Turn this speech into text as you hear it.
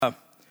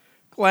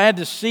Glad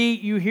to see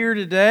you here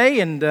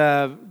today, and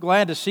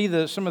glad to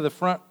see some of the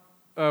front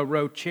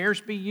row chairs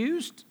be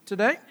used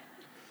today.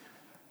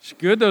 It's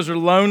good. Those are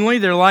lonely.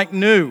 They're like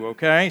new.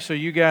 Okay, so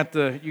you got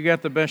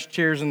the best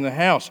chairs in the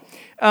house.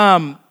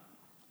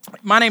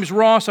 My name is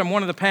Ross. I'm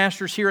one of the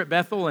pastors here at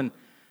Bethel, and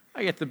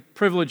I get the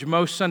privilege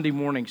most Sunday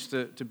mornings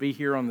to be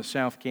here on the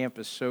South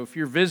Campus. So if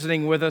you're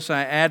visiting with us,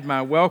 I add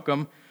my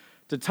welcome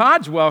to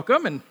Todd's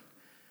welcome, and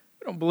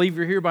I don't believe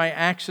you're here by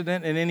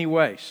accident in any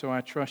way, so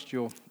I trust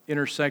you'll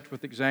intersect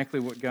with exactly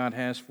what God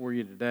has for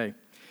you today.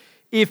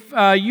 If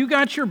you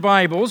got your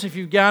Bibles, if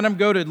you've got them,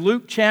 go to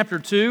Luke chapter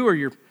 2 or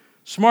your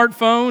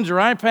smartphones or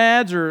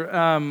iPads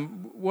or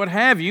what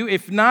have you.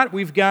 If not,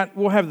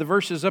 we'll have the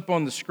verses up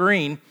on the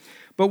screen.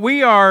 But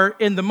we are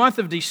in the month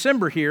of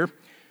December here.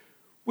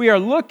 We are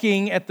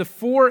looking at the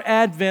 4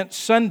 Advent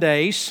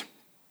Sundays,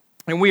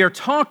 and we are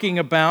talking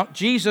about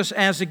Jesus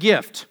as a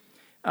gift.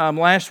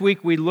 Last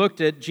week we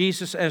looked at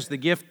Jesus as the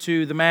gift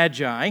to the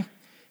Magi,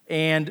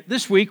 and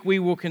this week we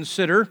will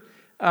consider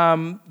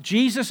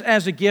Jesus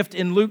as a gift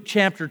in Luke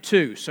chapter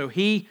 2. So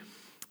he,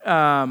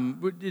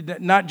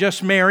 not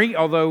just Mary,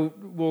 although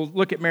we'll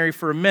look at Mary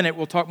for a minute,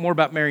 we'll talk more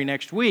about Mary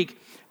next week,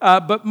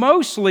 but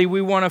mostly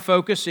we want to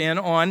focus in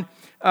on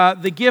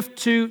the gift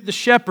to the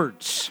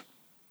shepherds,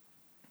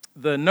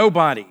 the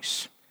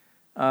nobodies,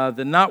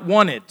 the not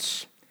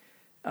wanteds,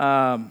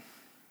 and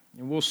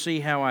we'll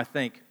see how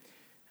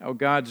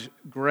God's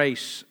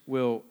grace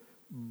will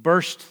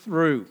burst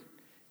through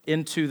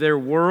into their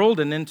world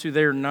and into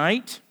their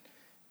night,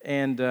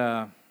 and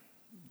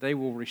they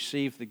will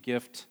receive the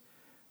gift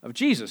of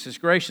Jesus, His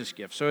gracious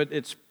gift. So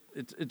it's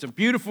a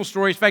beautiful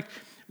story. In fact,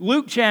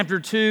 Luke chapter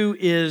 2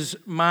 is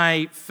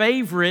my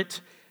favorite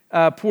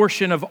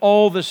portion of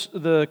all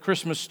the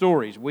Christmas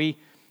stories. We,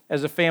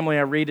 as a family,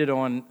 I read it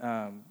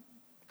on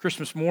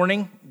Christmas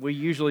morning. We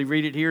usually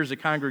read it here as a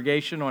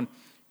congregation on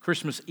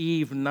Christmas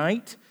Eve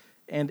night.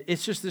 And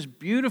it's just this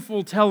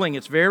beautiful telling.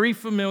 It's very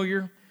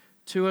familiar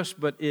to us,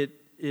 but it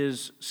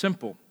is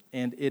simple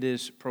and it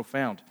is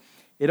profound.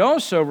 It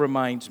also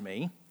reminds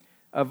me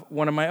of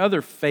one of my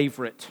other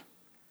favorite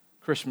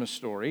Christmas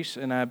stories,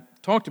 and I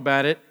talked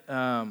about it,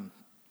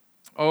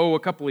 a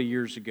couple of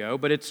years ago,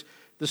 but it's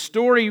the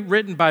story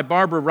written by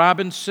Barbara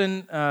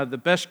Robinson, The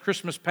Best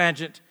Christmas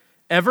Pageant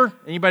Ever.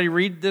 Anybody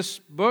read this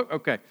book?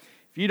 Okay.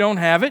 If you don't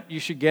have it, you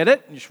should get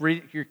it. You should read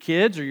it to your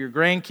kids or your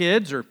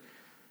grandkids or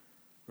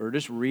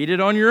just read it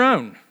on your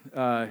own.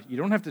 You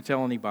don't have to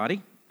tell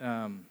anybody.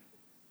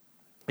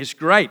 It's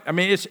great. I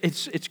mean,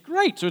 it's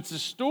great. So it's a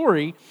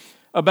story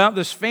about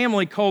this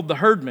family called the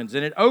Herdmans,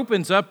 and it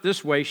opens up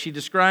this way. She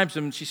describes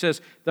them. She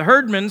says, the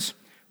Herdmans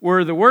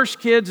were the worst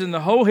kids in the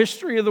whole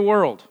history of the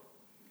world.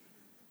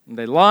 And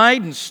they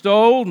lied and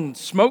stole and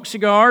smoked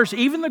cigars,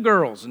 even the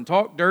girls, and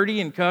talked dirty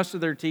and cussed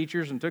at their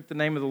teachers and took the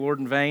name of the Lord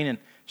in vain and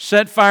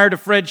set fire to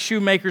Fred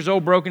Shoemaker's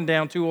old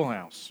broken-down tool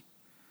house.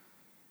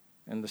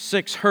 And the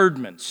 6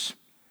 herdmans,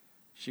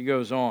 she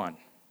goes on.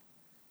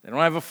 They don't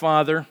have a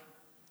father.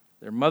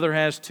 Their mother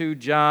has 2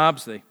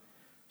 jobs. They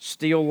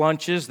steal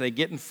lunches. They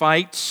get in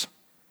fights.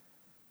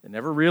 They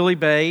never really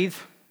bathe.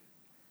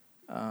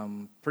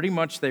 Pretty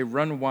much they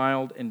run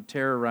wild and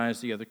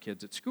terrorize the other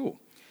kids at school.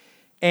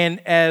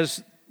 And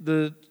as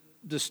the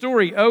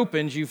story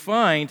opens, you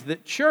find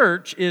that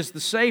church is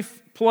the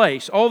safe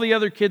place. All the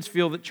other kids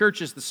feel that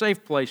church is the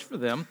safe place for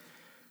them,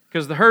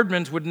 because the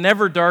herdmans would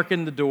never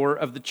darken the door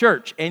of the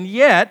church. And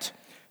yet,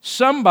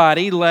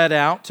 somebody let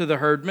out to the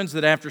herdmans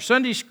that after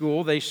Sunday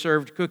school, they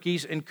served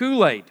cookies and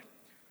Kool-Aid.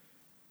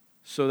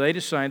 So they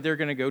decide they're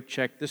going to go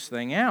check this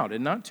thing out.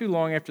 And not too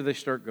long after they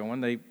start going,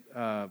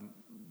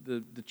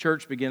 the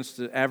church begins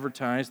to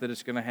advertise that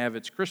it's going to have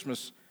its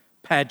Christmas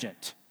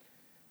pageant.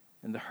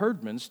 And the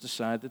herdmans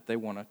decide that they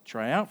want to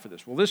try out for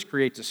this. Well, this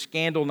creates a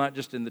scandal not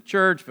just in the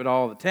church, but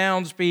all the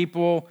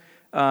townspeople,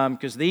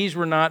 because these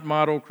were not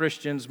model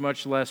Christians,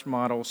 much less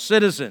model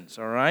citizens,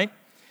 all right?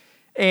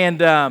 And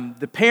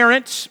the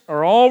parents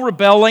are all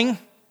rebelling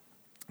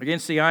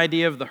against the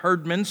idea of the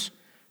herdmans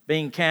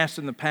being cast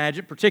in the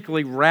pageant,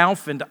 particularly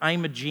Ralph and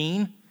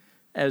Imogene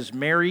as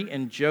Mary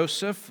and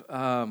Joseph.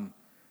 In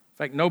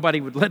fact,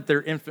 nobody would let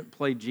their infant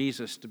play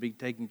Jesus to be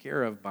taken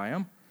care of by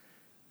them.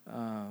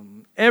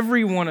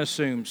 Everyone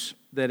assumes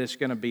that it's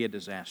going to be a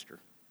disaster.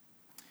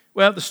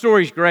 Well, the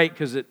story's great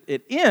because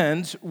it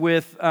ends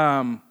with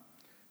how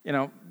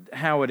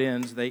it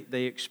ends.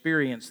 They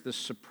experience this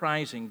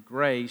surprising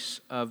grace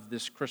of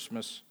this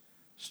Christmas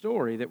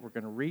story that we're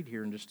going to read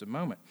here in just a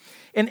moment.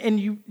 And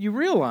you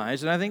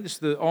realize, and I think this is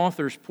the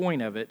author's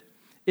point of it,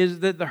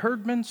 is that the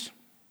herdmans,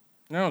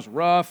 as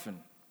rough and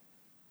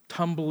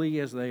tumbly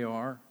as they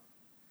are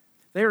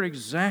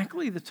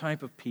exactly the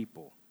type of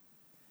people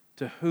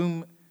to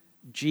whom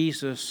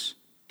Jesus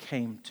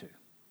came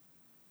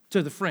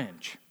to the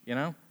fringe,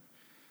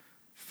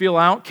 Feel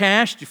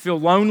outcast, you feel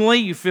lonely,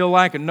 you feel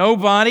like a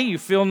nobody, you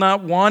feel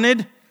not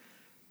wanted.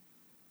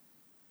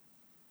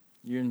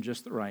 You're in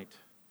just the right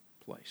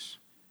place.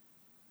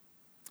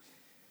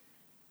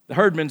 The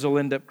herdmans will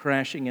end up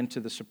crashing into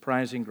the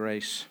surprising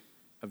grace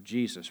of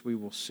Jesus. We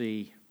will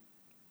see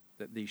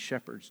that these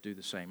shepherds do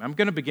the same. I'm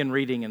going to begin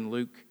reading in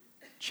Luke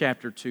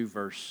chapter 2,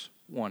 verse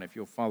 1, if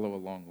you'll follow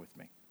along with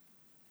me.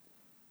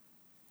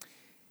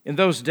 In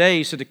those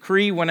days, a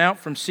decree went out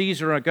from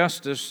Caesar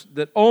Augustus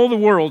that all the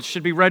world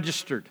should be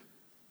registered.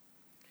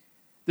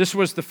 This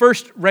was the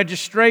first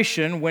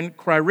registration when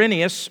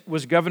Quirinius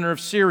was governor of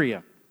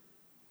Syria.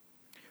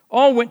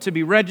 All went to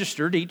be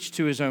registered, each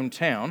to his own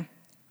town.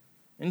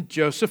 And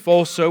Joseph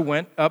also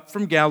went up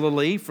from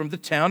Galilee, from the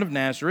town of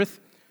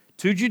Nazareth,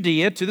 to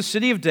Judea, to the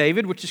city of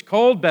David, which is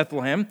called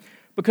Bethlehem,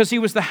 because he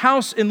was the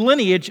house and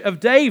lineage of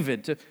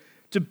David,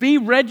 to be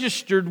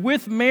registered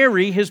with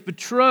Mary, his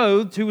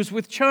betrothed, who was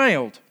with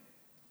child.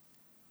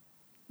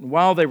 And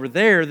while they were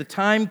there, the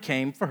time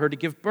came for her to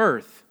give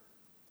birth.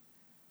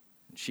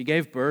 And she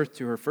gave birth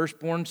to her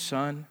firstborn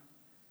son,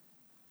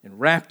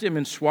 and wrapped him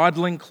in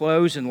swaddling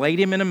clothes, and laid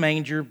him in a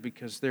manger,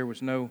 because there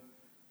was no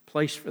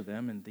place for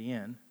them in the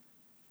inn.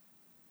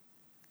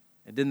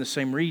 And in the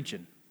same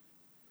region,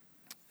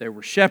 there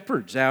were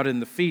shepherds out in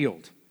the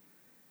field,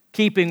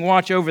 keeping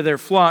watch over their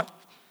flock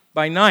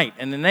by night.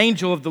 And an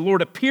angel of the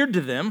Lord appeared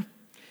to them,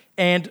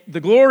 and the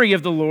glory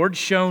of the Lord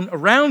shone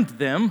around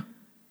them.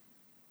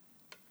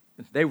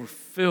 And they were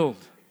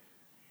filled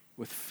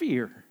with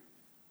fear.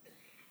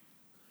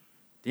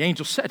 The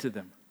angel said to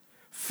them,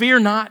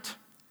 "Fear not.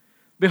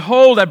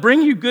 Behold, I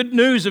bring you good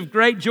news of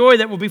great joy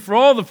that will be for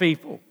all the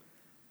people.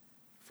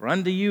 For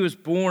unto you is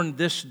born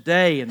this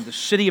day in the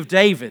city of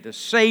David a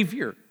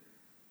Savior,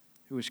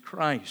 who is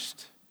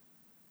Christ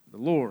the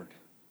Lord.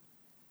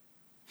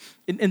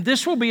 And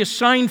this will be a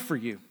sign for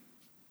you.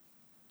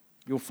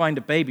 You'll find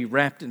a baby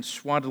wrapped in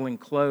swaddling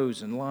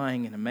clothes and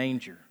lying in a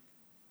manger."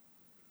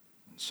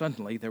 And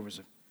suddenly there was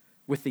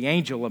with the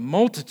angel a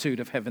multitude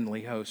of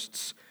heavenly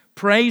hosts,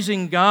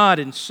 praising God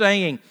and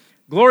saying,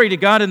 "Glory to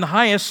God in the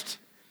highest,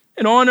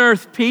 and on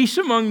earth peace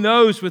among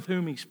those with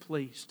whom He's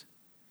pleased."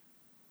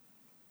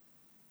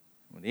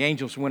 When the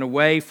angels went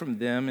away from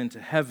them into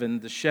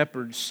heaven, the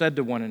shepherds said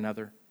to one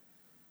another,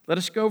 "Let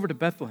us go over to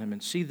Bethlehem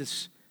and see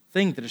this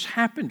thing that has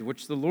happened,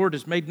 which the Lord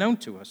has made known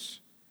to us."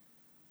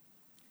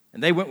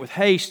 And they went with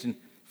haste and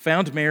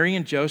found Mary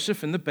and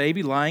Joseph and the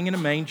baby lying in a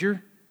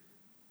manger.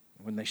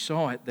 And when they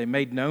saw it, they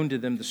made known to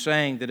them the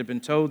saying that had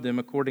been told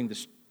them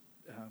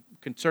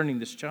concerning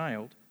this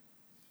child.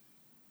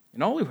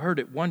 And all who heard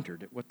it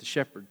wondered at what the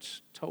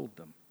shepherds told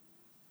them.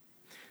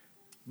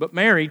 But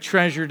Mary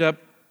treasured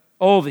up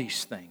all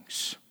these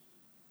things,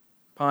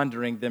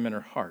 pondering them in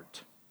her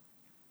heart.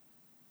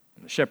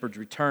 And the shepherds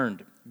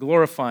returned,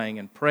 glorifying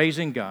and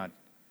praising God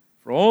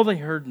for all they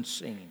heard and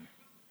seen,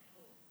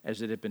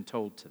 as it had been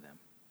told to them.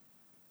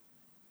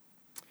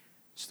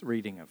 It's the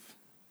reading of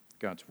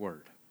God's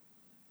Word.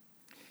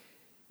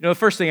 You know, the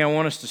first thing I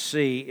want us to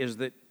see is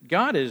that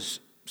God is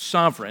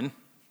sovereign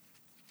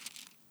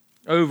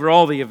over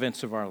all the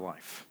events of our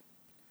life.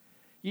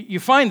 You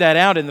find that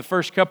out in the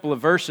first couple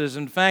of verses.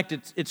 In fact,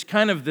 it's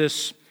kind of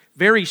this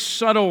very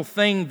subtle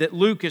thing that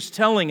Luke is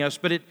telling us,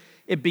 but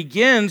it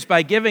begins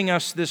by giving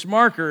us this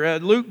marker.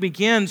 Luke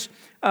begins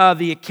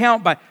the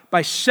account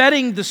by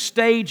setting the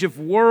stage of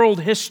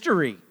world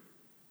history.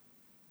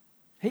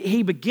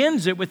 He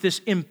begins it with this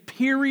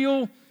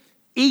imperial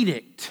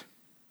edict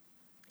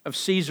of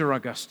Caesar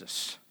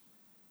Augustus.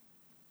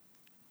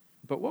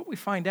 But what we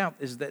find out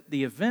is that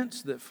the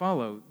events that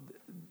follow,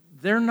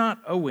 they're not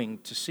owing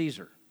to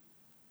Caesar.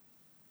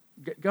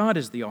 God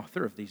is the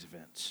author of these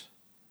events.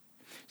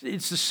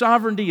 It's the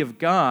sovereignty of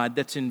God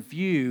that's in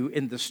view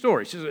in the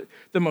story. So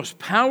the most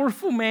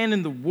powerful man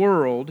in the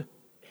world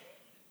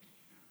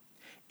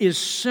is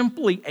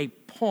simply a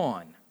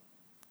pawn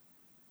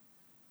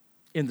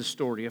in the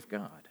story of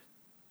God.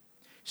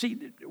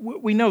 See,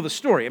 we know the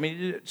story. I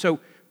mean, so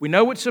we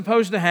know what's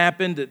supposed to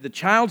happen. The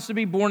child's to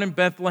be born in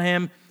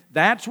Bethlehem.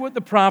 That's what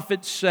the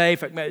prophets say. In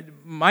fact,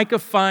 Micah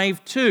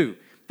 5:2.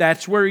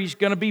 That's where he's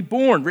going to be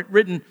born.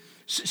 Written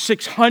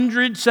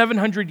 600,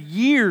 700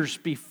 years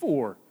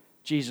before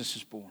Jesus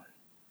is born.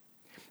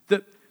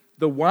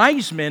 The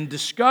wise men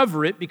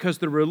discover it because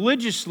the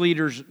religious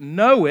leaders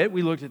know it.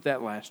 We looked at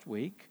that last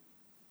week.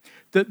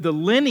 The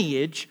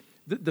lineage,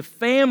 the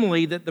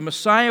family that the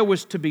Messiah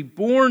was to be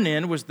born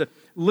in was the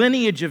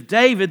lineage of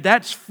David.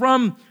 That's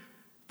from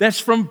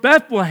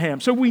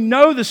Bethlehem. So we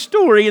know the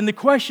story, and the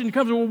question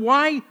comes, well,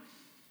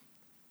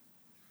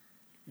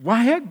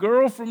 why a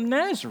girl from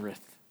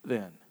Nazareth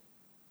then?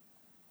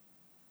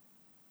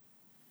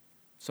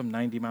 Some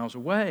 90 miles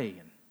away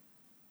and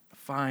a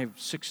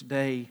 5-6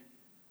 day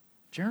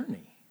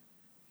journey.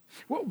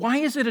 Why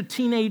is it a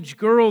teenage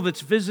girl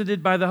that's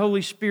visited by the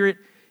Holy Spirit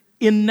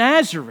in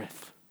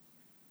Nazareth?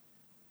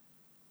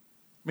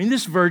 I mean,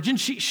 this virgin,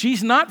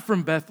 she's not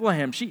from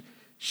Bethlehem.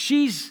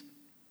 She's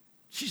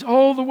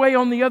all the way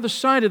on the other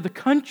side of the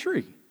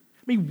country.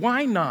 I mean,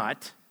 why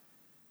not,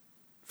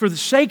 for the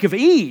sake of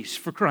ease,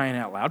 for crying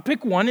out loud,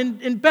 pick one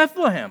in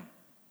Bethlehem?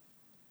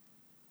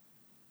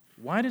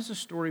 Why does the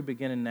story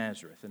begin in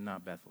Nazareth and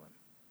not Bethlehem?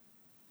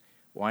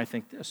 Well, I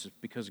think this is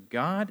because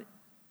God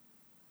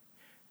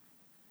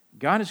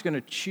is going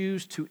to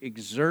choose to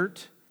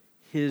exert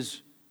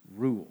His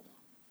rule.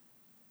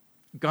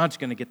 God's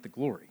going to get the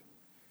glory.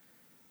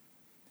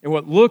 And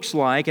what looks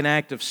like an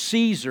act of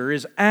Caesar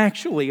is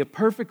actually a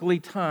perfectly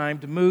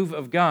timed move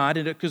of God,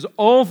 because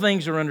all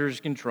things are under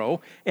His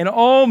control and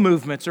all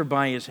movements are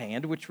by His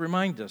hand, which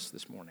reminds us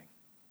this morning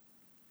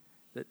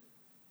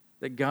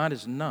that God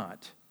is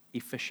not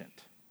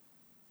efficient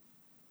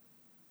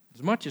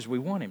as much as we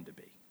want Him to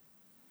be.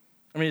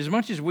 I mean, as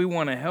much as we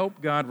want to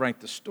help God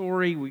write the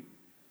story,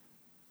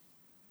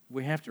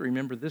 we have to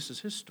remember this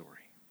is His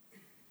story.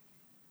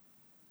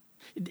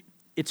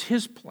 It's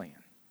His plan.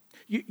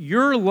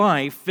 Your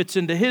life fits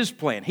into His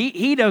plan.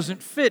 He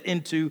doesn't fit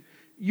into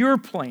your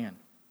plan.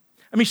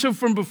 I mean, so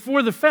from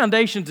before the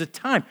foundations of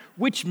time,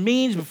 which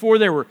means before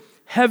there were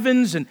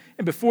heavens and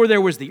before there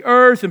was the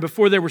earth and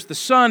before there was the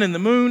sun and the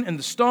moon and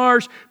the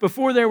stars,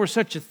 before there was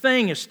such a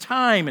thing as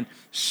time and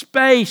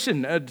space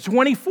and a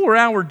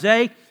 24-hour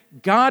day,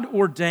 God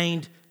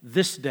ordained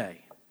this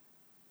day.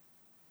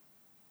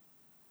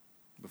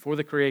 Before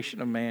the creation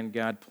of man,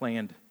 God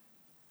planned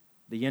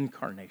the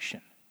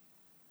incarnation.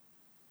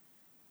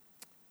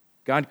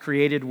 God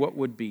created what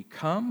would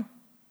become,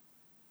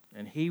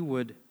 and He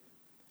would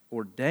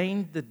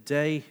ordain the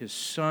day His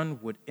Son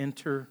would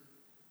enter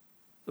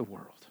the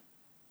world.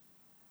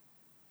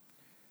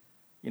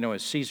 You know,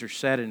 as Caesar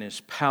sat in his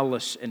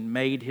palace and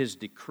made his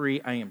decree,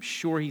 I am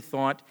sure he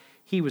thought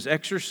he was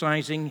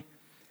exercising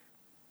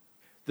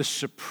the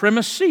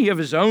supremacy of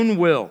his own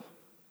will.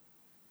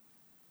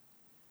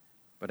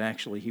 But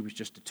actually, he was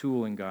just a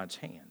tool in God's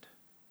hand.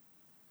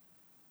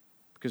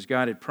 Because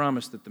God had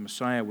promised that the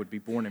Messiah would be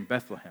born in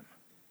Bethlehem.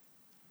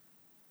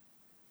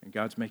 And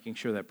God's making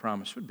sure that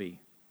promise would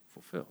be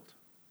fulfilled.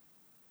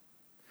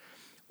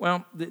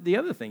 Well, the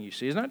other thing you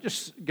see is not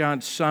just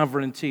God's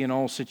sovereignty in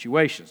all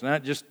situations,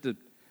 not just the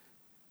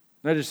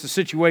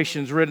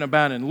situations written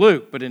about in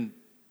Luke, but in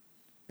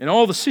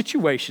all the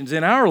situations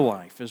in our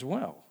life as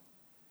well.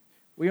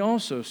 We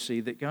also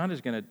see that God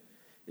is going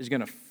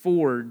to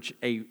forge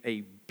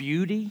a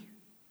beauty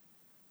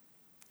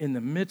in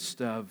the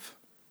midst of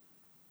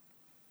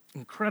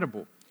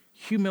incredible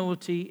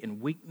humility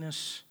and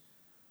weakness,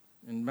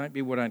 and might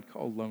be what I'd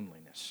call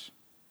loneliness.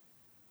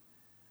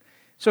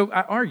 So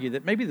I argue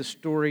that maybe the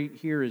story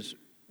here is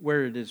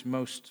where it is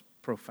most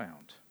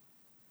profound.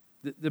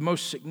 The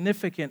most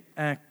significant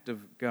act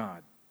of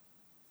God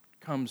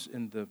comes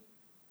in the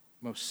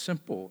most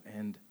simple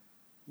and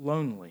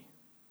lonely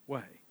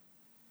way.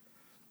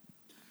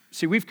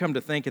 See, we've come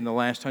to think in the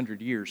last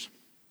 100 years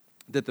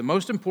that the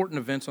most important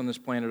events on this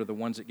planet are the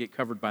ones that get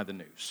covered by the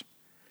news.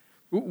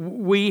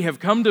 We have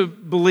come to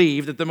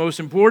believe that the most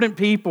important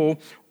people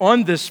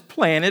on this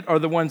planet are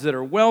the ones that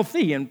are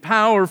wealthy and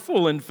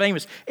powerful and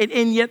famous.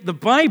 And yet the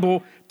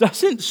Bible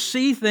doesn't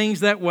see things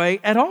that way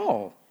at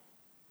all.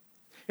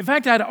 In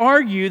fact, I'd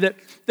argue that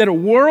a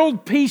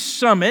world peace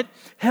summit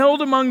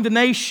held among the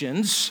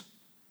nations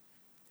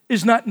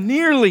is not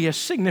nearly as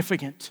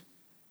significant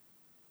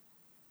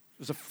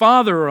as a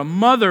father or a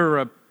mother or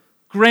a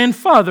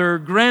grandfather or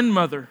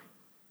grandmother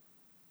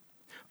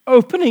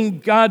opening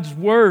God's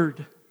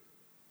Word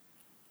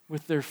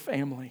with their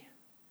family.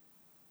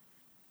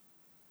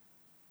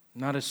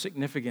 Not as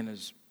significant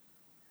as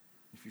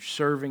if you're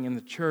serving in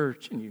the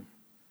church and you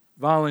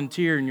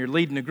volunteer and you're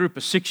leading a group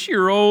of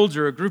 6-year-olds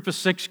or a group of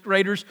 6th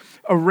graders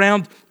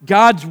around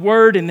God's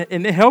Word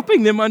and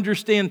helping them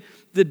understand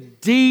the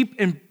deep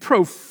and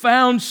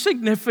profound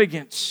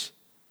significance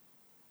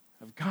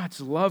of God's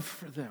love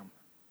for them.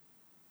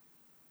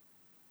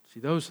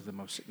 See, those are the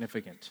most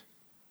significant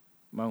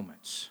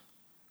moments.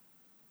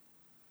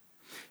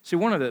 See,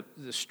 one of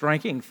the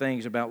striking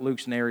things about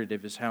Luke's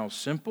narrative is how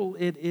simple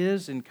it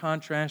is in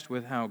contrast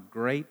with how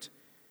great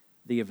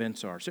the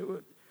events are.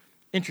 So,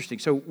 interesting.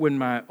 So when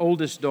my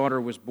oldest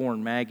daughter was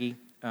born, Maggie,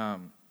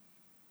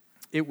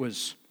 it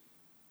was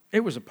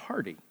a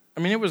party. I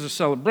mean, it was a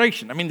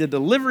celebration. I mean, the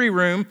delivery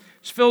room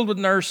was filled with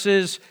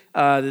nurses.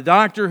 The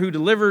doctor who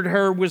delivered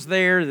her was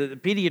there. The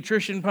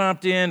pediatrician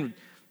popped in.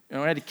 You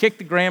know, had to kick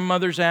the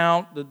grandmothers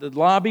out. The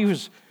lobby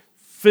was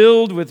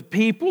filled with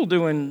people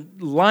doing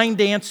line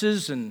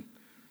dances and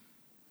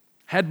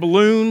had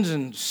balloons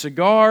and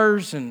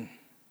cigars and,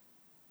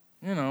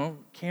 you know,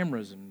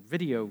 cameras and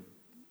video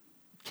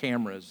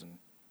cameras and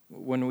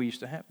when we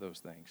used to have those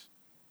things.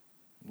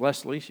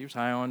 Leslie, she was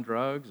high on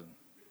drugs. And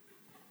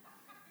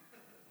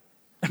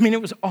I mean,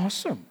 it was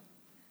awesome.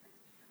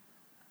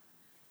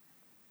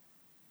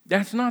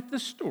 That's not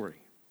this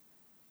story.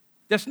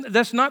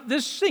 That's not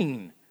this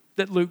scene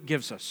that Luke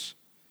gives us.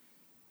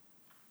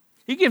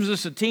 He gives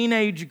us a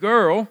teenage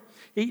girl.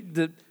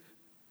 The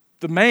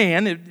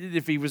man,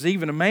 if he was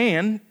even a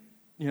man,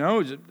 you know,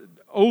 was an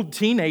old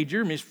teenager.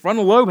 I mean, his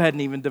frontal lobe hadn't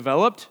even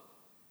developed.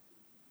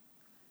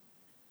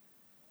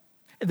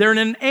 They're in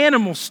an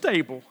animal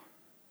stable,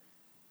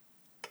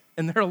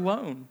 and they're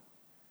alone.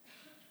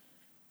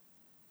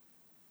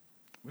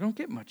 We don't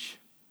get much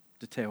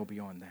detail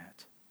beyond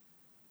that.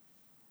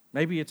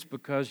 Maybe it's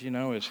because, you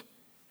know, as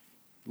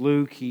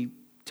Luke, he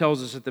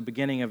tells us at the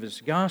beginning of his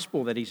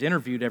gospel that he's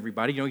interviewed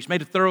everybody. You know, he's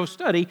made a thorough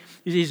study.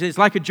 He's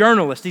like a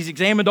journalist. He's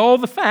examined all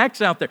the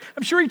facts out there.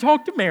 I'm sure he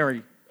talked to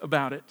Mary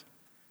about it.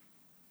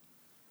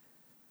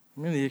 I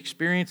mean, the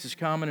experience is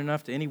common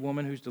enough to any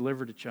woman who's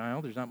delivered a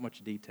child. There's not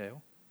much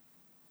detail.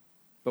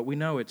 But we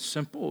know it's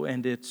simple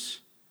and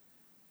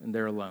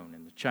they're alone.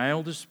 And the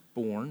child is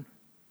born.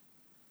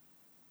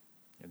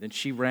 And then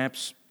she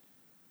wraps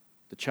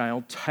the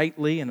child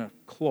tightly in a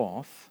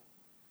cloth.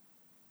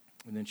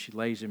 And then she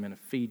lays him in a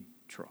feed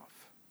trough.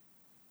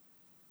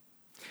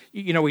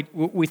 You know,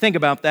 we think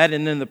about that,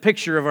 and then the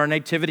picture of our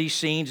nativity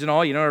scenes and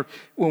all, you know,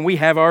 when we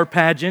have our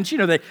pageants, you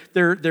know,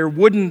 they're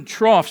wooden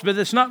troughs, but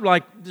it's not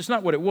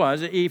what it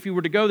was. If you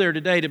were to go there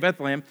today to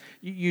Bethlehem,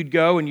 you'd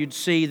go and you'd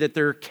see that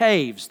there are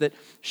caves that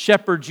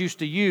shepherds used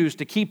to use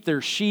to keep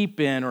their sheep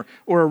in or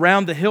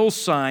around the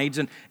hillsides,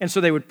 and so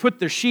they would put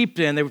their sheep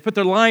in, they would put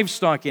their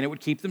livestock in, it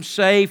would keep them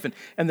safe,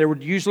 and there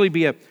would usually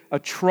be a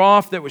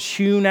trough that was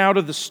hewn out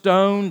of the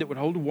stone that would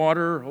hold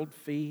water or hold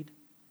feed.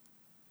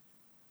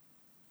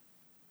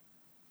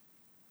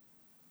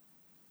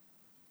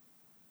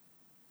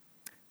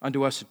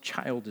 Unto us a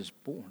child is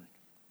born.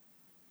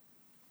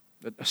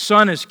 A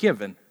son is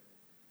given.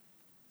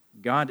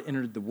 God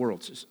entered the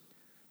world. Says,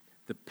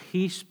 the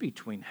peace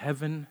between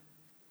heaven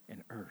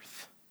and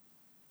earth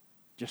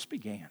just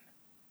began.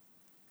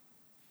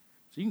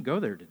 So you can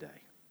go there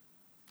today.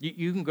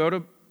 You can go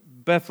to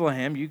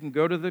Bethlehem. You can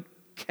go to the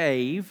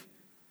cave.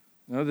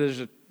 You know,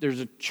 there's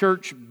a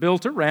church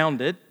built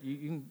around it. You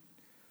can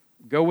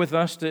go with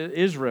us to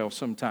Israel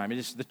sometime.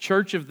 It's the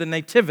Church of the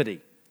Nativity.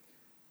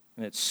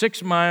 And it's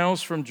 6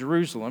 miles from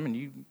Jerusalem,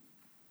 and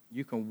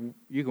you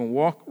can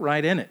walk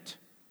right in it.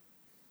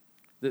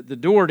 The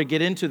door to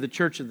get into the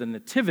Church of the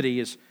Nativity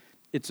is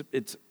it's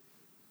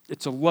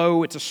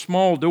a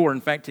small door. In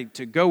fact,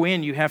 to go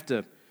in, you have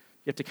to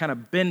kind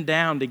of bend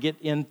down to get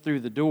in through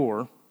the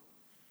door.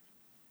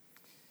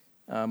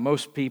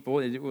 Most people,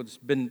 it's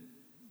been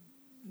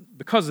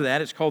because of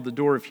that, it's called the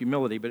Door of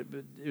Humility. But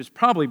it was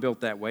probably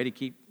built that way to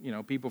keep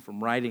people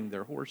from riding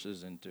their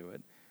horses into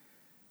it.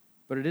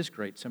 But it is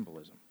great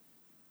symbolism.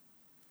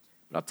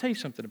 But I'll tell you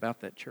something about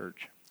that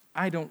church.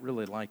 I don't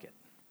really like it.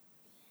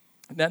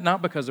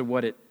 Not because of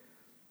what it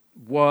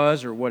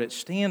was or what it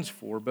stands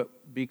for,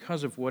 but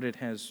because of what it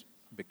has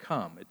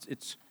become.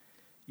 It's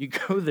you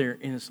go there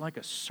and it's like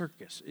a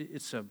circus.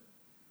 It's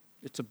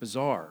a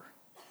bazaar.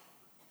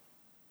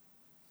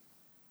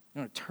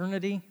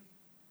 Eternity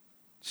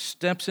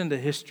steps into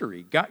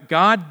history.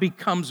 God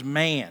becomes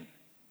man.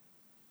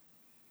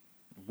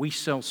 We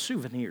sell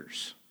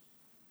souvenirs.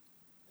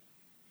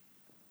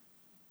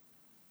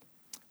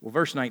 Well,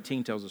 verse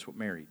 19 tells us what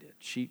Mary did.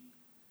 She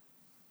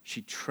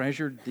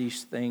treasured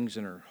these things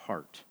in her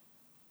heart.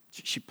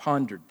 She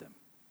pondered them.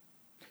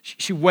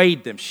 She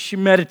weighed them. She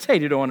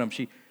meditated on them.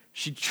 She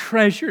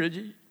treasured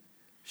it.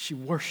 She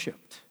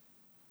worshiped.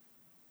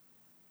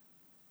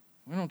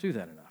 We don't do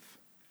that enough.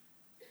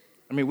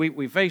 I mean, we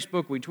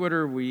Facebook, we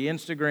Twitter, we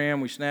Instagram,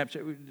 we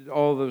Snapchat,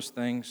 all those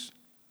things.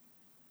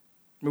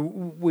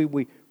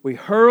 We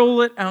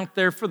hurl it out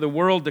there for the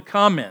world to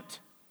comment.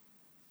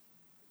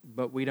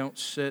 But we don't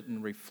sit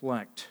and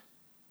reflect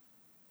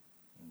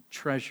and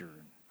treasure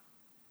and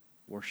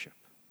worship.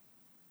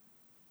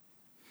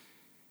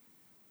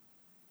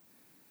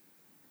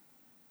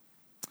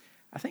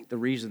 I think the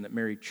reason that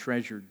Mary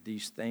treasured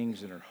these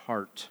things in her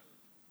heart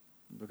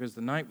because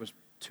the night was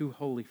too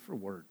holy for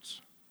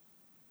words.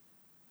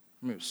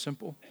 I mean, it was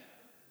simple.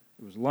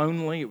 It was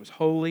lonely. It was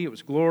holy. It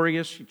was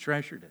glorious. She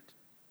treasured it.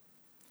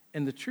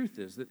 And the truth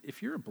is that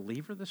if you're a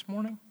believer this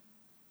morning,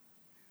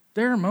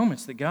 there are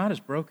moments that God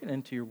has broken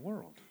into your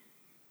world. I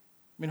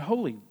mean,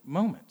 holy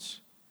moments.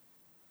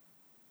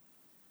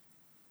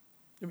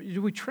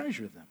 Do we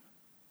treasure them?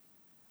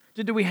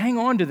 Do we hang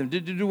on to them?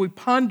 Do we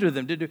ponder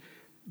them?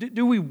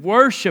 Do we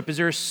worship? Is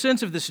there a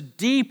sense of this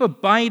deep,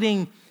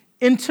 abiding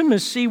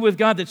intimacy with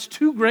God that's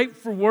too great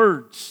for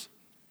words?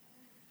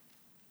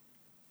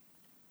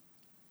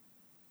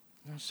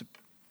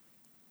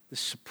 This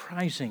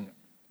surprising,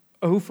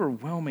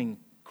 overwhelming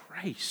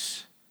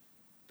grace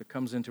that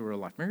comes into her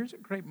life. Mary's a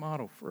great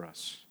model for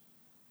us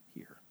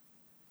here.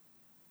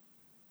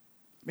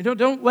 I mean,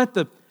 don't let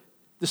the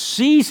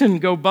season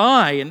go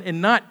by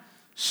and not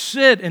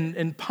sit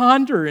and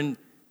ponder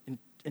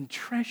and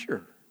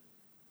treasure.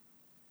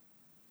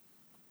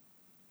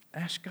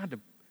 Ask God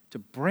to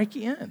break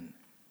in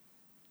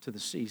to the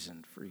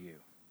season for you.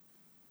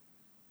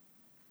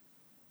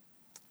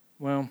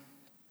 Well,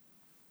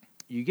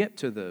 you get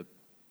to the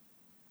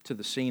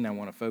scene I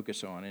want to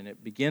focus on, and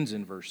it begins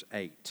in verse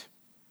 8.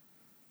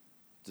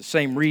 The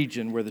same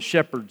region where the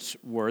shepherds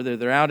were.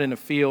 They're out in a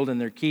field and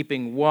they're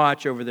keeping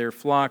watch over their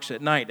flocks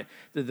at night.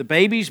 The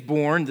baby's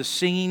born, the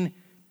scene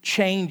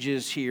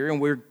changes here, and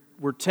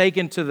we're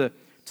taken to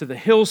the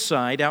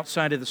hillside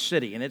outside of the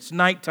city. And it's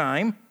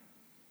nighttime,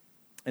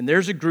 and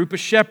there's a group of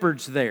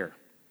shepherds there.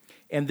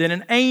 And then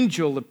an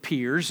angel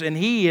appears, and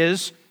he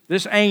is,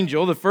 this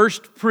angel, the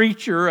first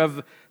preacher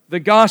of the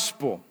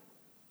gospel.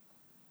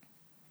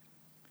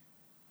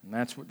 And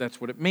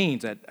that's what it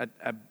means.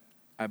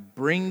 I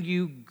bring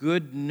you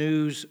good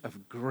news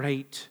of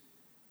great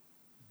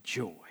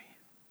joy.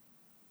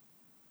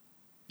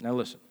 Now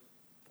listen,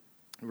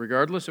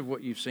 regardless of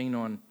what you've seen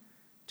on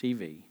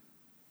TV,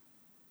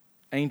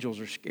 angels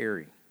are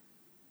scary.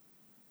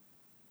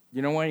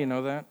 You know why you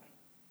know that?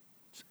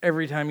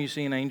 Every time you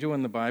see an angel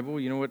in the Bible,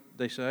 you know what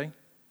they say?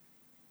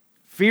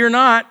 Fear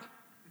not.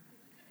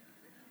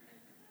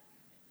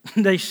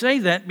 They say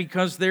that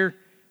because they're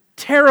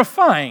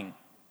terrifying.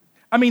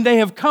 I mean, they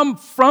have come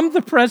from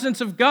the presence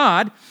of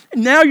God,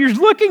 and now you're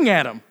looking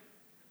at them.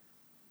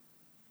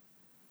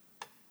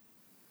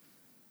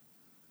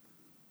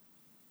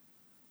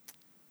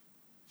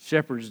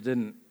 Shepherds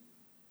didn't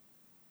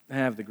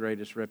have the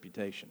greatest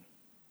reputation.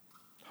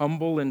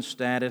 Humble in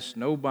status,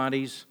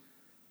 nobodies,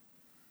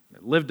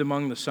 that lived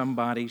among the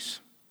somebodies.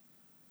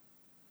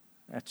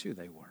 That's who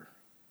they were.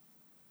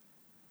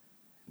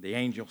 The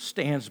angel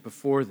stands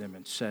before them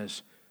and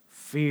says,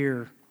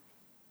 "Fear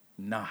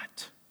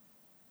not."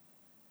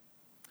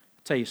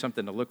 I'll tell you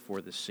something to look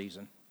for this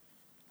season.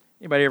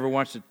 Anybody ever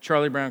watched the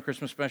Charlie Brown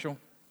Christmas special?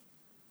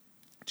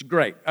 It's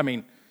great. I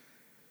mean,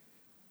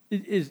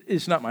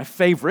 it's not my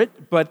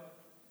favorite, but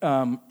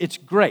it's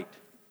great.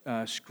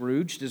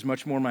 Scrooged is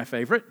much more my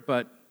favorite,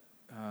 but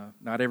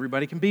not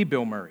everybody can be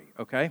Bill Murray,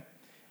 okay?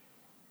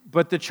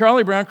 But the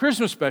Charlie Brown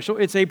Christmas special,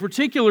 it's a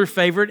particular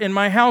favorite in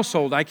my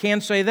household. I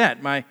can say that.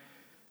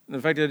 In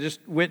fact, I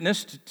just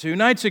witnessed 2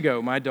 nights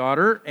ago my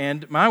daughter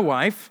and my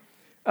wife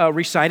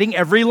reciting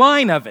every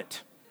line of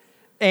it.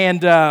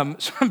 And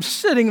so I'm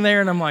sitting there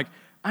and I'm like,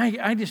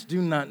 I just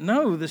do not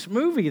know this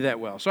movie that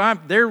well. So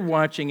they're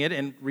watching it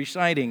and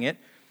reciting it,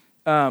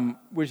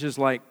 which is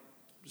like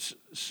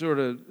sort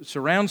of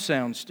surround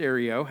sound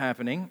stereo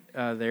happening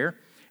there.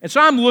 And so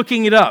I'm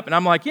looking it up, and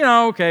I'm like,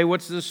 okay,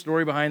 what's the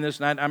story behind this?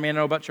 And I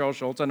know about Charles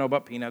Schultz, I know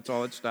about Peanuts,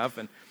 all that stuff,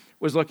 and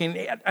was looking.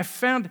 I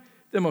found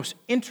the most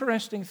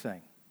interesting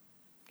thing.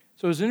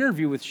 So it was an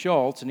interview with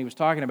Schultz, and he was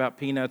talking about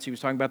Peanuts. He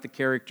was talking about the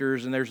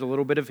characters, and there's a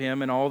little bit of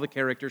him and all the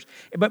characters.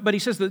 But he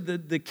says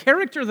the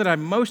character that I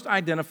most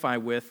identify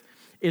with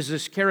is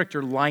this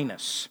character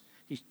Linus.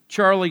 He's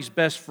Charlie's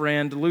best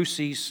friend,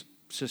 Lucy's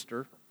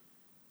sister.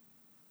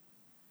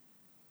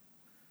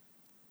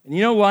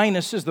 And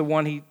Linus is the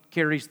one he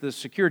carries the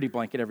security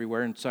blanket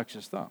everywhere and sucks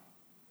his thumb.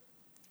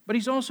 But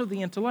he's also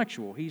the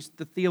intellectual. He's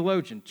the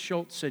theologian.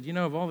 Schultz said,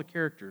 of all the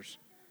characters,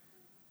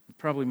 I'm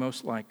probably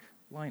most like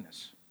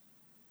Linus.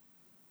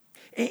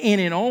 And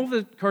in all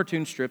the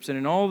cartoon strips and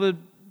in all the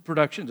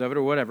productions of it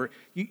or whatever,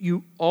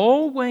 you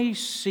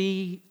always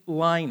see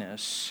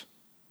Linus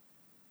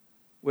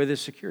with his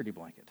security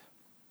blanket.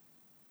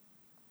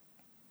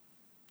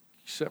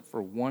 Except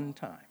for one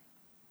time.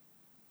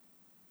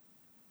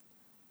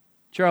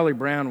 Charlie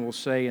Brown will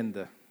say in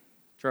the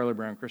Charlie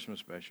Brown Christmas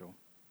special,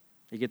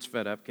 he gets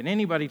fed up, "Can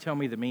anybody tell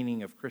me the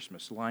meaning of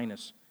Christmas?"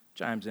 Linus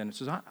chimes in and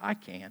says, I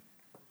can.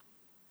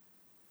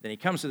 Then he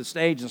comes to the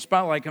stage and the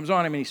spotlight comes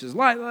on him and he says,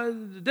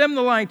 "Dim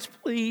the lights,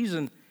 please."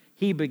 And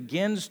he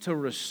begins to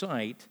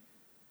recite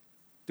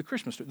the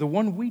Christmas story, the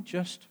one we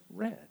just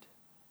read.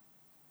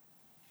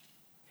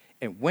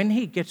 And when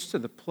he gets to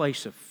the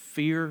place of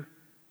fear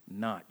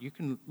not, you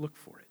can look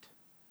for it,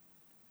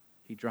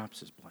 he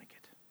drops his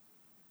blanket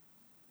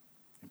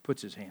and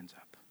puts his hands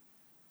up.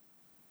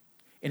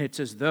 And it's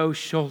as though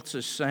Schultz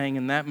is saying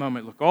in that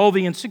moment, look, all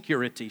the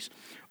insecurities,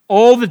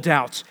 all the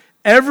doubts,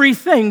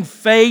 everything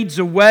fades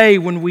away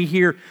when we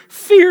hear,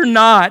 "Fear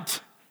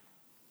not,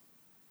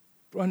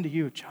 for unto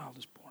you a child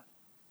is born.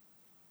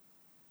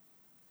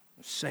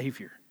 A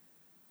Savior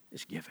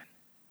is given."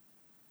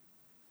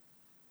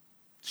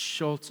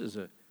 Schultz is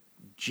a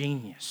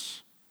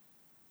genius.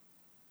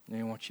 And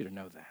I want you to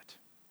know that.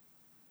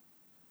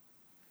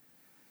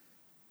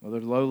 Well,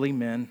 they're lowly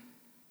men.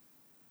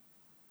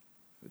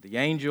 The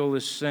angel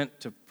is sent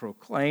to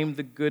proclaim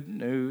the good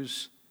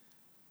news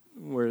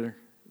where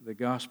the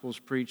gospel is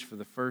preached for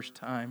the first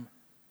time.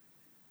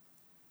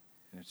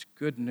 And it's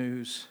good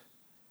news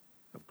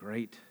of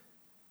great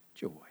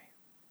joy.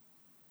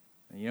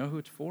 And you know who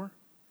it's for?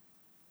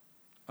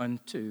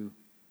 Unto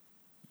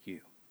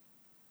you.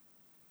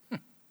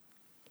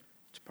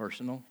 It's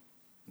personal.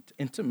 It's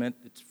intimate.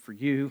 It's for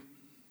you.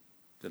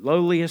 The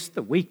lowliest,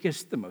 the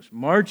weakest, the most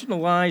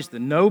marginalized, the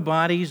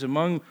nobodies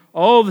among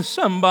all the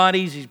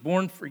somebodies. He's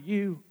born for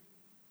you.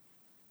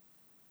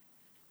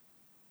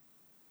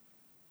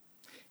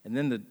 And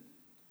then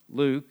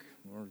Luke,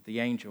 or the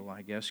angel,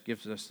 I guess,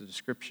 gives us the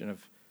description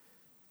of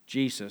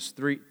Jesus.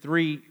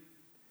 Three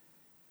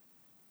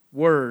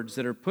words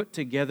that are put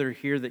together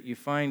here that you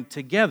find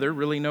together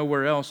really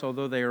nowhere else,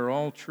 although they are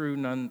all true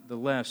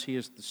nonetheless. He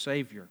is the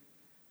Savior,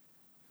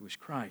 who is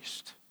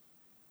Christ,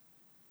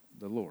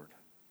 the Lord.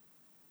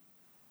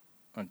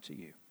 Unto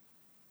you.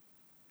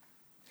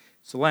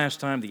 It's the last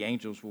time the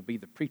angels will be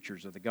the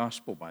preachers of the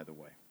gospel, by the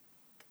way.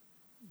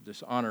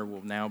 This honor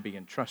will now be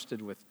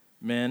entrusted with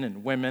men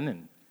and women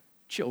and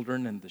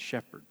children, and the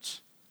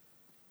shepherds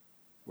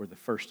were the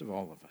first of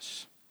all of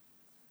us.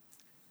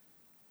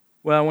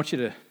 Well, I want you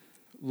to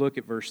look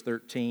at verse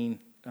 13.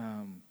 It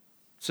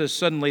says,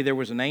 suddenly there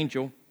was an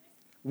angel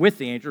with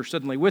the angel, or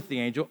suddenly with the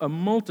angel, a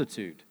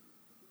multitude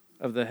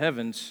of the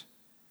heavens,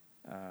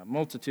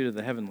 multitude of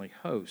the heavenly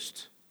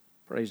host,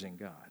 praising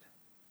God.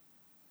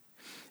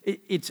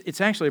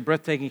 It's actually a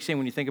breathtaking scene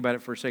when you think about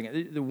it for a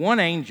second. The one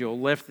angel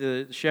left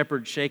the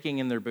shepherds shaking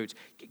in their boots.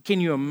 Can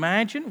you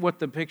imagine what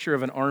the picture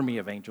of an army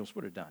of angels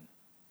would have done?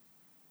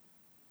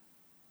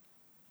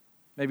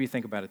 Maybe you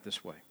think about it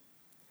this way.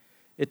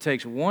 It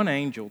takes one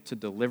angel to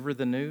deliver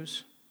the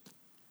news.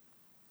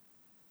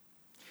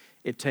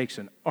 It takes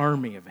an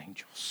army of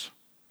angels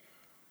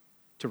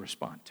to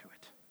respond to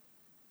it.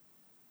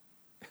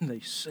 And they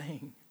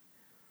sing,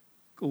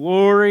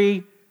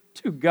 "Glory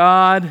to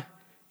God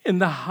in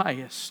the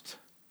highest."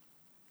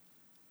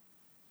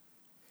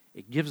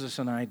 It gives us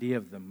an idea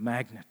of the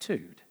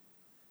magnitude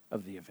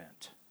of the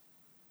event.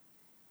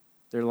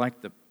 They're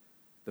like the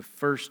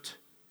first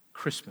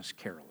Christmas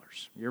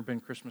carolers. You ever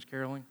been Christmas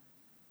caroling?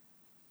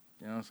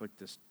 You know, it's like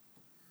this,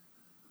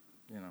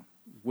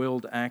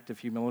 willed act of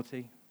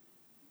humility.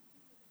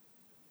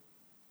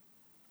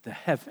 The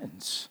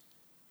heavens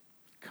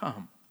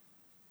come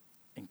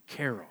and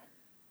carol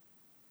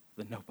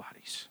the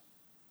nobodies.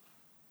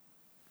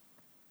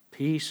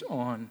 Peace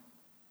on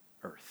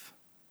earth.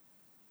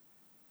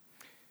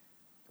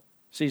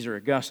 Caesar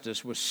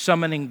Augustus was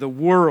summoning the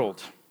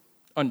world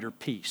under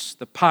peace,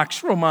 the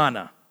Pax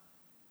Romana.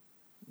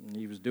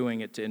 He was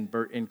doing it to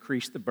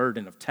increase the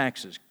burden of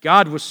taxes.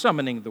 God was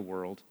summoning the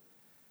world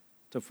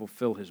to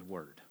fulfill His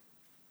word,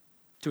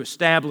 to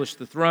establish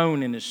the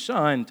throne in His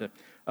Son, to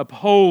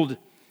uphold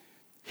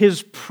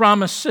His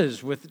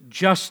promises with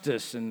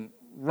justice and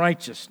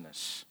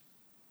righteousness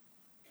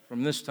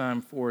from this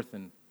time forth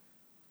and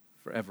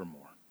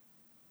forevermore.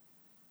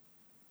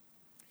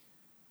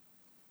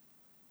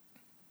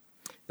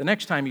 The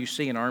next time you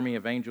see an army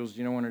of angels, do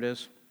you know when it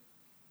is?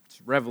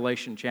 It's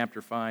Revelation chapter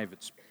 5.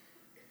 It's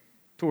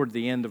toward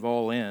the end of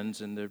all ends,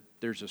 and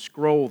there's a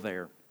scroll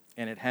there,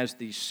 and it has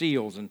these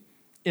seals, and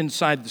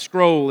inside the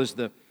scroll is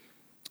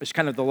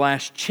kind of the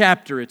last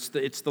chapter. It's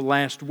the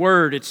last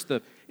word. It's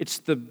the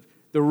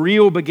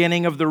real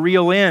beginning of the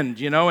real end,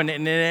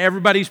 and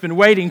everybody's been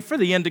waiting for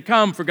the end to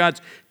come, for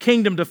God's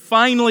kingdom to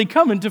finally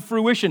come into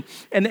fruition.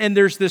 And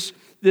there's this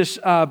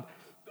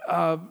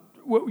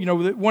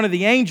one of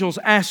the angels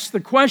asks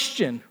the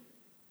question,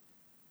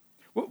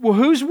 well,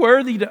 who's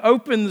worthy to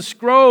open the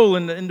scroll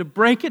and to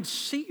break its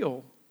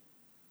seal?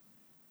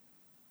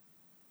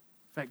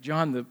 In fact,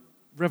 John, the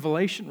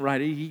Revelation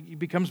writer, he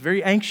becomes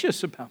very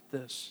anxious about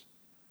this.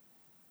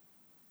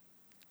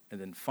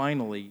 And then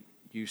finally,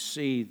 you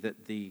see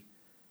that the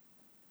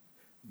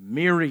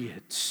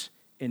myriads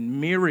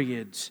and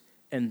myriads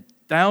and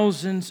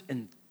thousands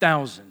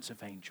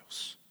of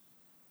angels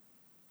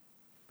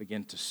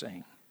begin to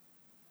sing,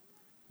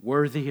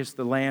 "Worthy is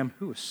the Lamb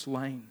who was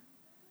slain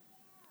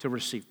to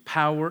receive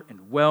power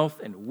and wealth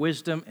and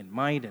wisdom and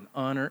might and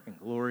honor and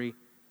glory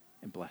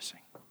and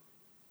blessing."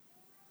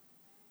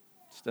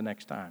 It's the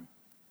next time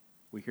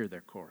we hear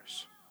their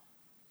chorus.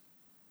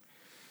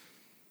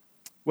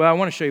 Well, I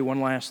want to show you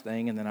one last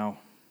thing, and then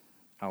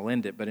I'll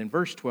end it. But in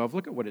verse 12,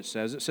 look at what it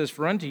says. It says,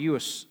 "For unto you,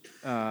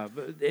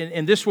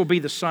 and this will be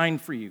the sign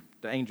for you,"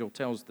 the angel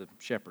tells the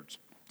shepherds.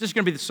 This is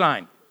going to be the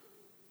sign.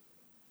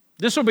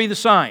 This will be the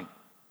sign.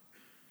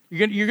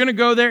 You're going to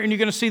go there and you're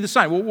going to see the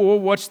sign. Well,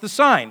 what's the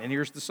sign? And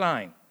here's the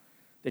sign.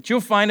 That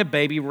you'll find a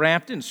baby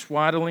wrapped in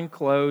swaddling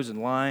clothes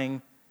and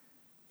lying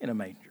in a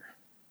manger.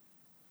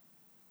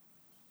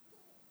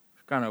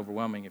 It's kind of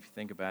overwhelming if you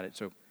think about it.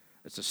 So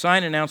it's a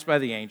sign announced by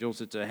the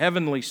angels. It's a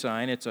heavenly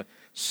sign. It's a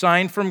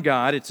sign from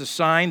God. It's a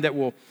sign that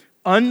will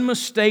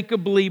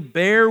unmistakably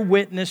bear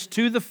witness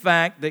to the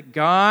fact that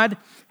God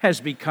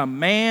has become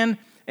man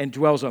and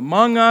dwells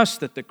among us,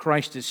 that the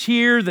Christ is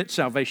here, that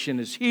salvation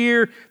is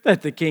here,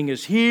 that the King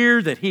is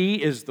here, that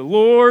He is the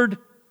Lord.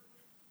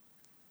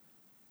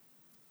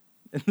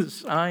 And the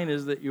sign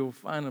is that you'll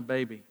find a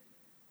baby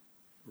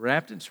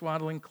wrapped in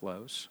swaddling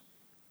clothes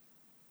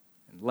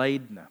and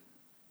laid in a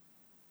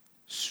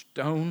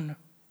stone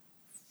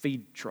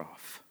feed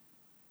trough.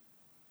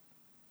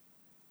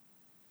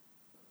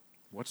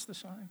 What's the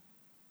sign?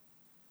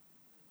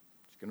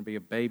 It's going to be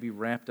a baby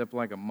wrapped up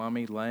like a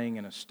mummy laying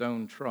in a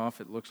stone trough.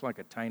 It looks like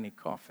a tiny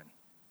coffin.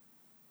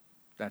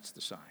 That's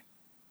the sign.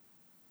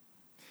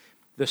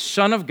 The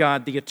Son of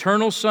God, the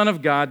eternal Son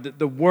of God,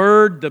 the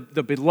Word,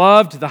 the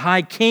beloved, the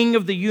high King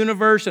of the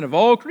universe and of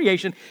all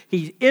creation,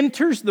 He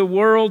enters the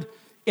world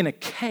in a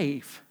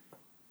cave,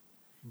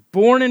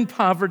 born in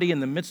poverty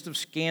in the midst of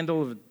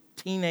scandal of a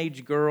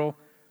teenage girl,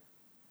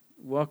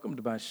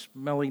 welcomed by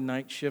smelly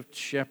night shift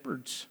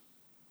shepherds,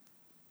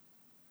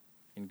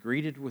 and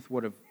greeted with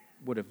what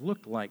would have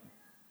looked like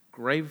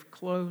grave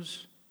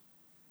clothes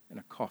and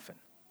a coffin.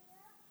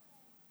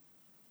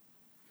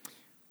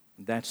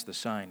 That's the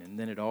sign. And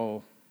then it all,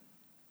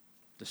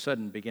 of a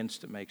sudden, begins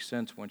to make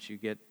sense once you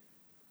get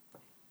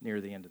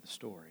near the end of the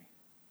story.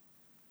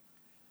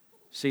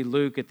 See,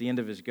 Luke, at the end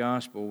of his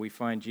gospel, we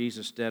find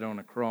Jesus dead on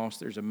a cross.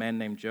 There's a man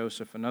named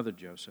Joseph, another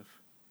Joseph.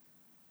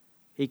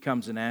 He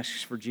comes and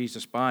asks for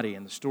Jesus' body,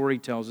 and the story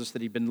tells us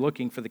that he'd been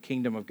looking for the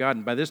kingdom of God.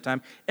 And by this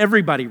time,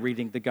 everybody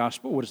reading the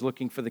gospel was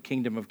looking for the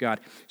kingdom of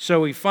God.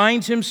 So he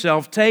finds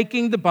himself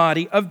taking the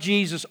body of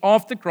Jesus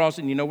off the cross,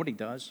 and you know what he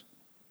does?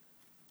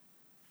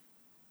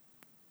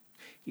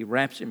 He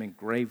wraps him in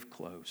grave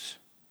clothes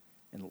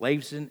and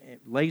lays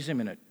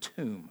him in a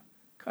tomb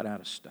cut out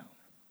of stone.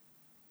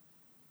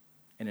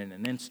 And in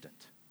an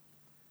instant,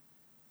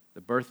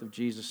 the birth of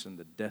Jesus and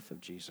the death of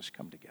Jesus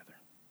come together.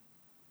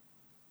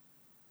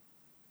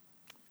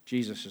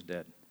 Jesus is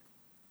dead.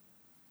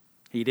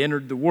 He'd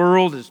entered the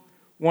world as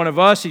one of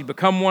us. He'd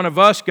become one of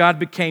us. God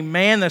became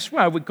man. That's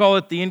why we call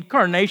it the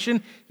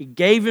incarnation. He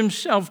gave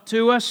himself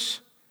to us.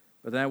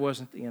 But that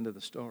wasn't the end of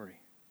the story.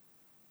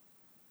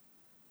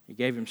 He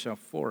gave himself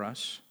for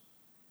us.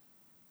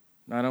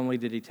 Not only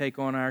did he take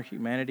on our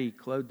humanity, he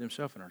clothed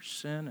himself in our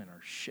sin and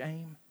our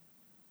shame,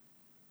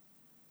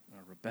 and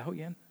our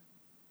rebellion.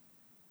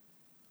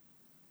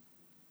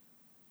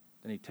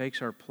 Then he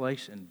takes our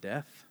place in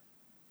death,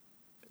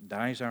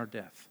 dies our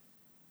death,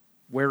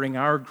 wearing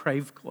our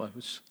grave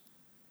clothes,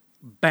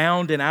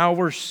 bound in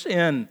our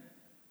sin.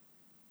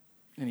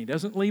 And he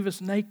doesn't leave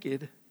us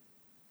naked.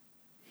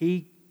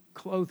 He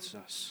clothes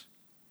us.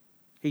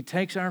 He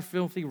takes our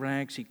filthy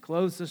rags. He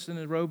clothes us in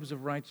the robes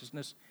of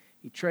righteousness.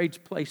 He trades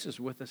places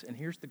with us. And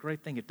here's the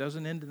great thing. It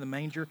doesn't end in the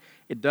manger.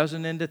 It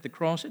doesn't end at the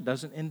cross. It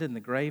doesn't end in the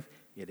grave.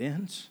 It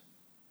ends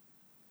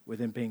with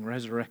him being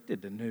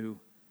resurrected to new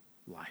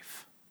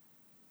life.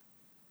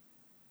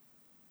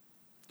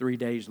 3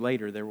 days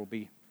later, there will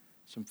be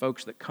some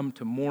folks that come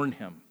to mourn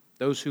him,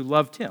 those who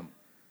loved him.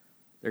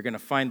 They're going to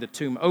find the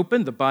tomb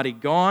open, the body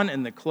gone,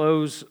 and the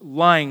clothes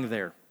lying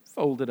there,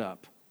 folded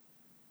up.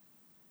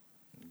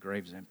 The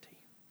grave's empty.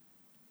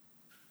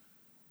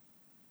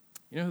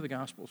 You know who the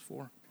gospel's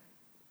for?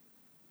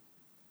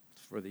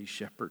 It's for these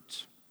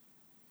shepherds.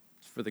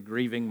 It's for the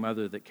grieving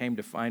mother that came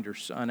to find her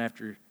son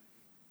after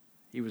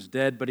he was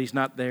dead, but he's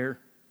not there.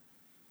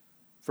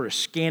 For a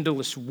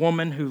scandalous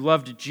woman who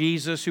loved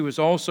Jesus, who was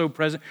also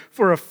present.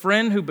 For a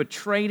friend who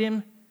betrayed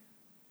him.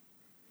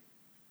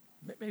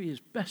 Maybe his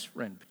best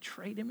friend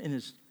betrayed him in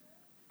his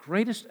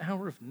greatest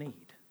hour of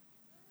need,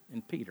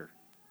 in Peter.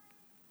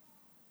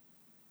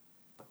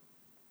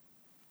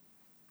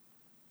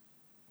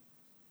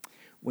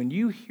 When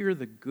you hear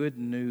the good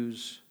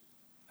news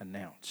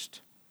announced,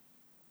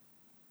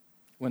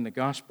 when the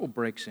gospel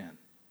breaks in,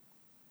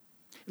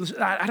 listen,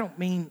 I don't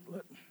mean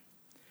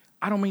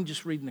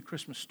just reading the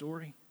Christmas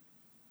story.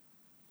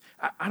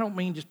 I don't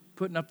mean just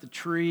putting up the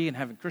tree and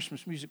having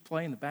Christmas music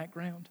play in the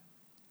background.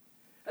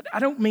 I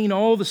don't mean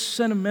all the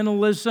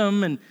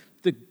sentimentalism and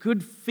the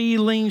good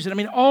feelings. And I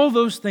mean, all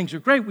those things are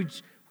great. We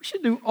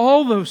should do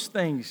all those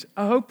things.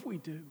 I hope we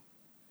do.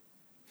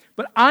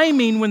 But I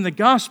mean when the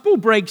gospel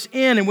breaks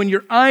in and when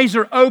your eyes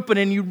are open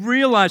and you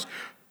realize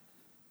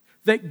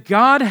that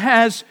God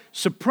has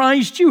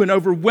surprised you and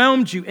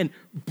overwhelmed you and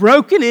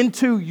broken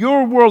into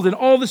your world, and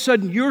all of a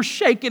sudden you're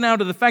shaken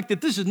out of the fact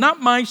that this is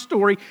not my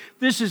story,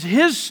 this is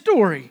His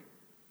story.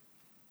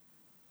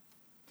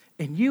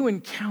 And you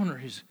encounter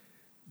His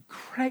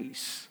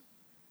grace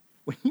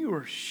when you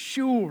are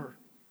sure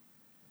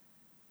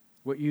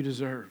what you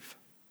deserve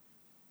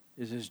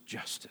is His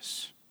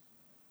justice,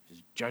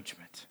 His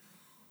judgment.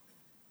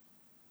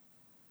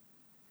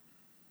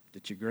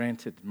 That you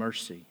granted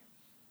mercy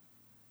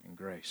and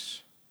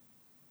grace,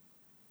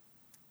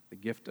 the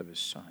gift of His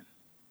Son.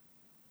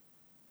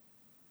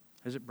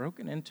 Has it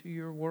broken into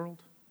your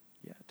world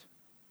yet?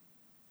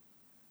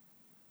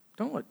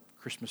 Don't let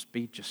Christmas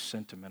be just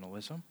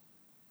sentimentalism.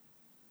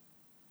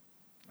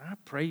 I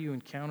pray you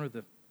encounter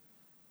the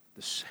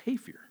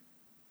Savior.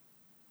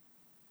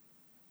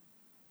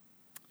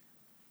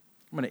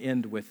 I'm going to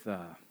end with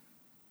the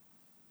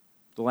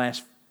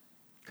last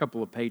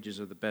couple of pages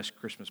of the best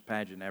Christmas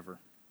pageant ever.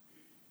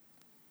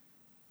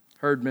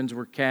 Herdmans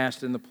were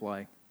cast in the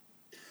play.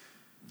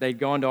 They'd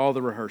gone to all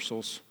the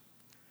rehearsals.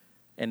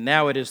 And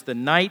now it is the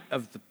night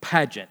of the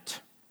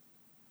pageant.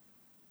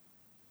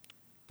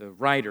 The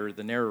writer,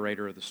 the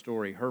narrator of the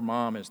story, her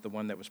mom is the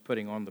one that was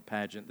putting on the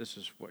pageant. This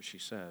is what she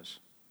says.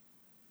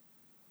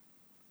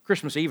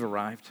 Christmas Eve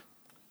arrived.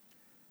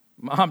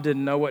 Mom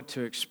didn't know what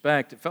to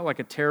expect. It felt like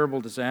a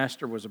terrible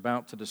disaster was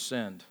about to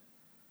descend.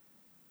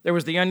 There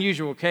was the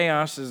unusual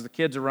chaos as the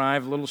kids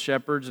arrived. Little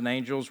shepherds and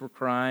angels were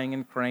crying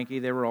and cranky.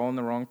 They were all in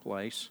the wrong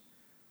place.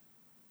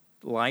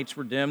 The lights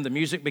were dim. The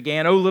music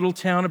began. "O little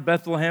town of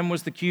Bethlehem"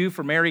 was the cue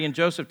for Mary and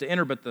Joseph to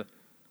enter, but the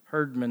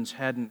herdmans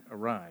hadn't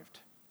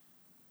arrived.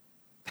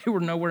 They were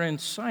nowhere in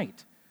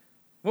sight.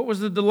 What was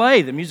the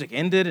delay? The music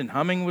ended and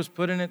humming was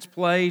put in its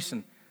place,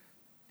 and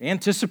the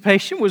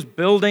anticipation was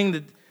building.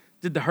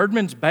 Did the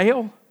herdmans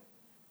bail?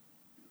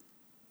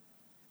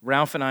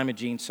 Ralph and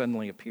Imogene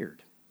suddenly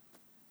appeared.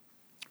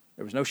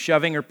 There was no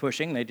shoving or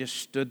pushing. They just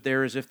stood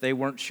there as if they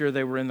weren't sure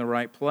they were in the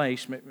right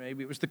place.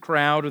 Maybe it was the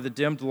crowd or the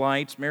dimmed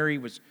lights. Mary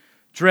was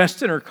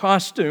dressed in her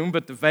costume,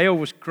 but the veil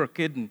was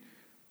crooked, and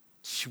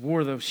she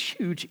wore those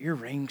huge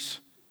earrings.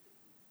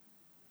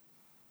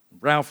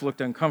 Ralph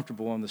looked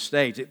uncomfortable on the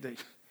stage. They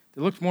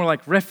looked more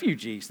like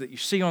refugees that you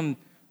see on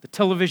the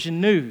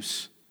television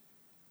news.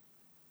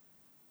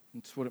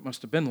 That's what it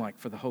must have been like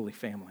for the Holy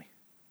Family.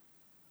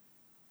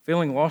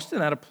 Feeling lost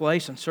and out of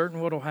place,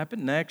 uncertain what will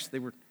happen next, they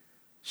were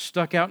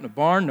stuck out in a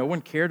barn. No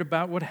one cared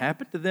about what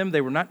happened to them.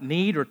 They were not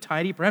neat or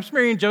tidy. Perhaps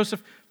Mary and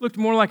Joseph looked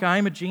more like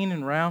Imogene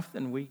and Ralph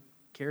than we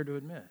care to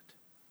admit.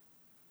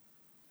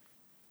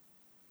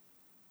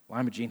 Well,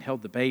 Imogene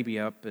held the baby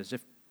up as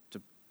if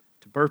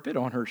to burp it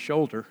on her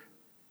shoulder.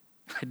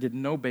 I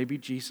didn't know baby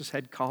Jesus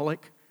had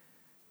colic.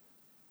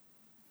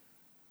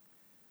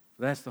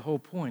 That's the whole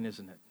point,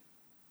 isn't it?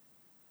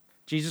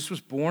 Jesus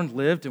was born,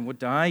 lived, and would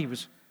die. He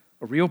was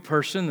a real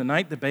person.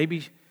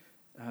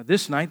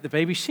 This night, the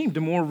baby seemed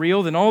more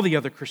real than all the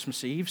other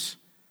Christmas Eves.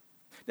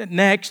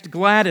 Next,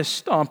 Gladys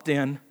stomped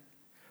in.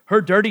 Her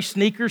dirty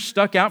sneakers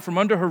stuck out from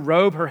under her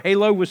robe. Her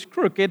halo was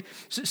crooked.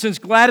 Since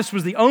Gladys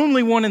was the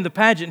only one in the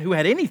pageant who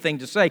had anything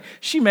to say,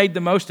 she made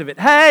the most of it.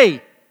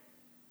 Hey,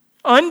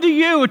 unto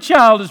you a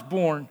child is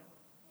born.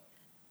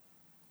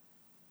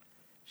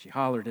 She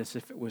hollered as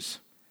if it was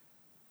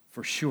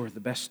for sure the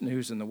best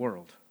news in the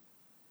world.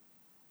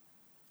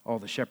 All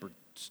the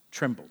shepherds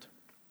trembled,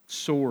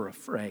 sore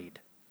afraid.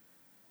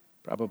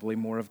 Probably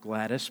more of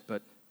Gladys,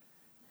 but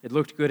it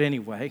looked good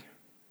anyway.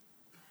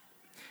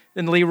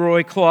 Then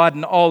Leroy, Claude,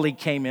 and Ollie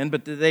came in,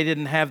 but they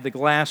didn't have the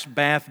glass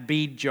bath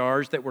bead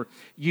jars that were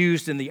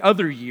used in the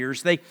other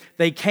years.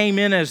 They came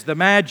in as the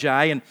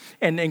Magi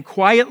and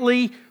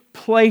quietly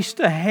placed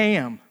a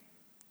ham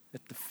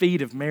at the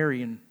feet of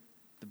Mary and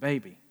the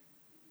baby.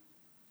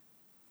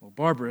 Well,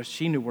 Barbara,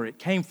 she knew where it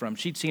came from.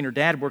 She'd seen her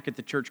dad work at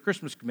the church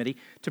Christmas committee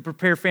to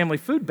prepare family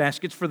food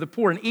baskets for the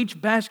poor, and each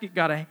basket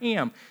got a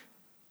ham.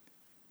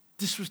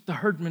 This was the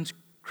herdman's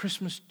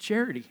Christmas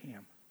charity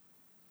ham.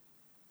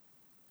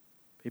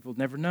 People had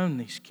never known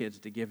these kids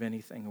to give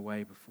anything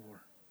away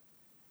before.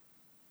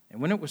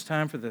 And when it was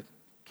time for the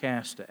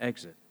cast to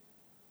exit,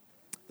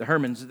 the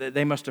Hermans,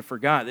 they must have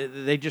forgot.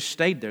 They just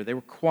stayed there. They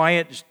were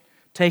quiet, just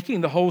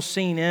taking the whole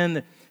scene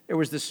in. There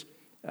was this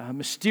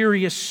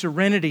mysterious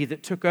serenity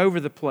that took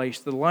over the place.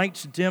 The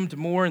lights dimmed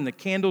more, and the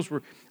candles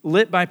were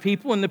lit by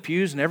people in the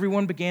pews, and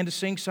everyone began to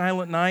sing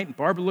Silent Night. And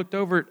Barbara looked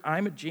over at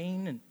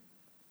Imogene, and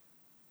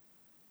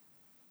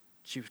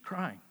she was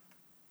crying.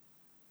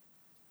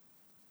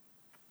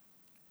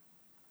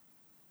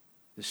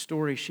 The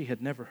story she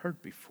had never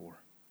heard before,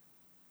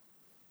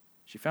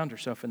 she found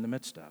herself in the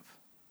midst of.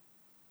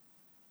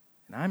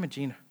 And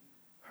Imogene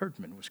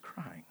Herdman was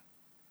crying.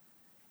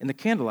 In the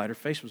candlelight, her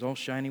face was all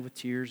shiny with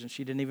tears, and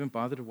she didn't even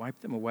bother to wipe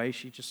them away.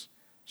 She just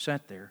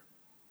sat there.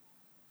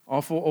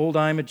 Awful old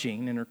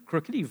Imogene in her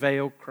crookedy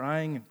veil,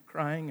 crying and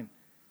crying and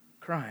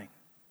crying.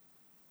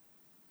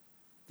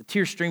 The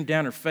tears streamed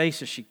down her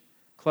face as she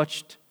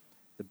clutched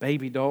the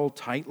baby doll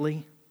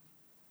tightly.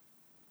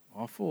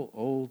 Awful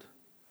old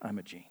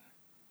Imogene.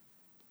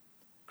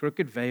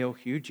 Crooked veil,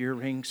 huge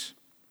earrings,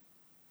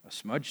 a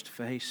smudged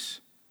face,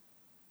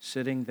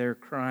 sitting there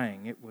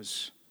crying. It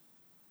was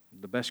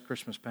the best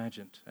Christmas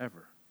pageant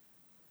ever.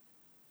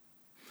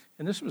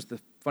 And this was the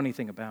funny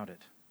thing about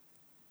it.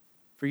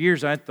 For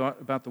years I'd thought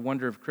about the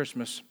wonder of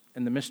Christmas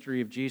and the mystery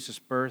of Jesus'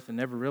 birth and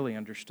never really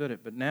understood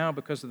it. But now,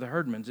 because of the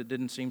Herdmans, it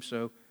didn't seem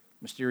so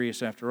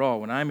mysterious after all.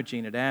 When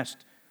Imogene had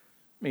asked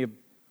me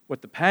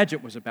what the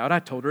pageant was about, I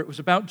told her it was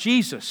about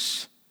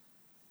Jesus.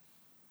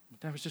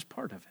 But that was just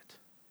part of it.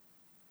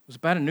 It was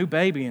about a new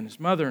baby and his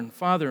mother and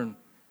father, and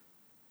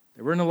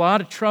they were in a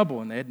lot of trouble,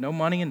 and they had no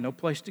money and no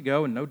place to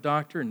go and no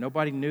doctor, and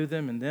nobody knew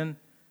them. And then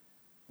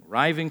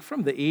arriving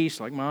from the east,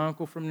 like my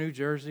uncle from New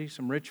Jersey,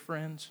 some rich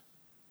friends.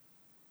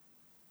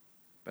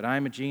 But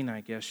Imogene,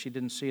 I guess, she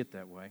didn't see it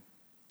that way.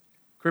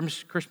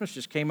 Christmas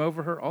just came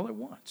over her all at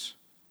once,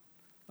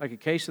 like a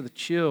case of the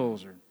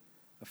chills or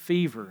a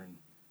fever. And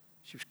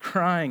she was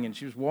crying, and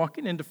she was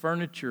walking into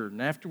furniture.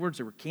 And afterwards,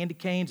 there were candy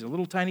canes and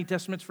little tiny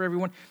testaments for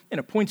everyone, and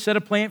a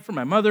poinsettia plant for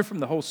my mother from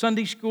the whole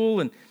Sunday school.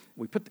 And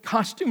we put the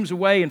costumes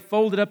away and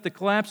folded up the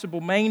collapsible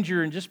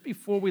manger. And just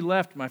before we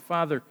left, my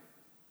father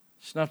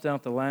snuffed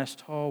out the last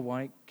tall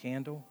white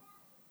candle.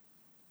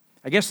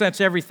 I guess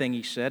that's everything,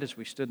 he said, as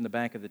we stood in the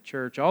back of the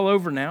church. All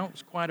over now. It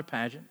was quite a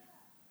pageant.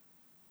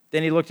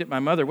 Then he looked at my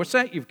mother. What's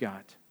that you've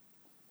got?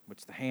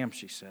 What's the ham,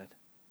 she said.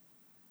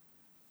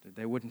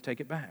 They wouldn't take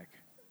it back.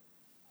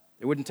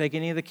 They wouldn't take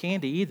any of the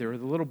candy either, or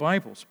the little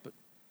Bibles. But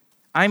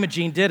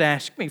Imogene did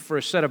ask me for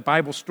a set of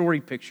Bible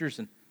story pictures,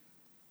 and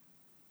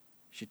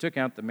she took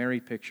out the Mary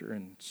picture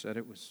and said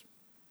it was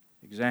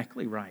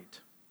exactly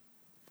right,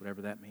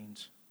 whatever that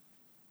means.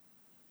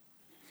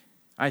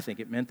 I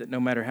think it meant that no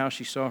matter how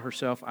she saw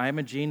herself,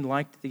 Imogene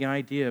liked the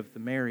idea of the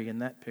Mary in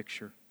that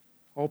picture,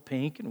 all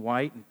pink and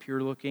white and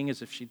pure looking,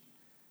 as if she'd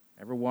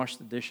never washed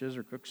the dishes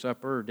or cooked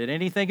supper or did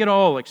anything at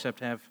all except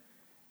have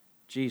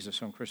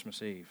Jesus on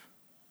Christmas Eve.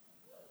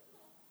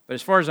 But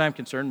as far as I'm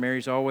concerned,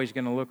 Mary's always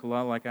going to look a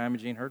lot like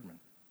Imogene Herdman.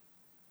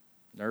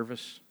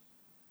 Nervous,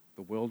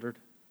 bewildered,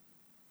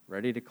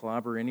 ready to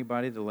clobber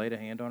anybody that laid a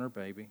hand on her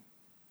baby.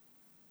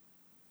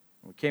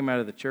 When we came out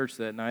of the church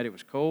that night, it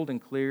was cold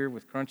and clear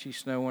with crunchy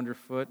snow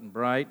underfoot and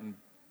bright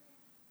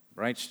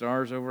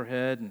stars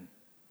overhead. And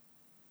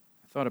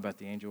I thought about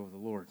the angel of the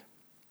Lord,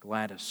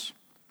 Gladys,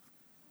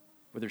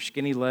 with her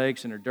skinny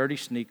legs and her dirty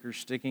sneakers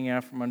sticking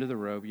out from under the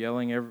robe,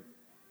 yelling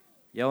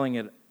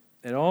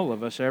at all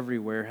of us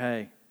everywhere,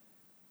 hey,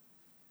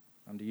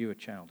 Unto you a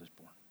child is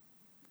born.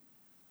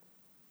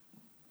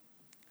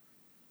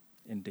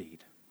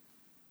 Indeed,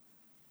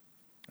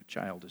 a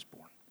child is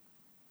born.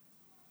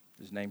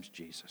 His name's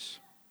Jesus.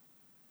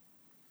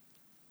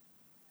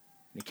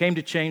 He came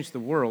to change the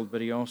world,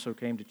 but he also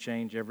came to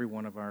change every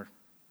one of our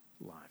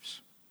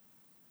lives.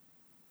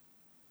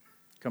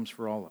 He comes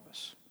for all of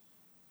us.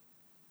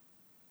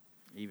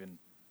 Even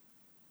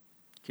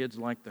kids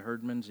like the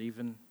herdmans,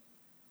 even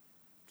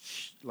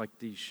like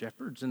these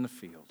shepherds in the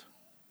field.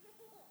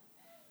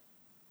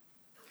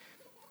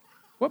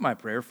 What my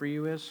prayer for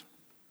you is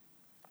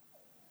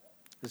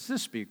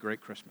this be a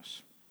great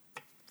Christmas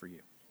for you.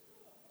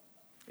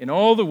 In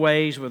all the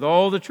ways, with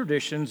all the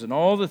traditions and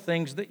all the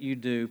things that you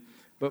do,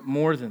 but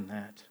more than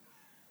that,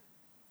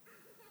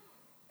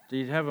 that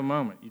you'd have a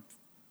moment.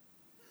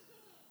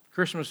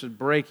 Christmas would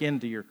break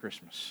into your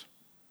Christmas.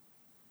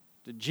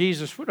 That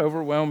Jesus would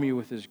overwhelm you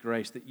with His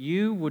grace. That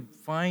you would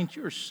find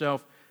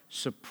yourself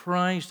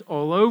surprised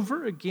all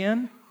over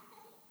again.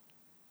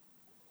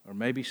 Or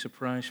maybe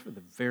surprised for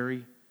the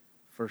very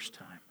first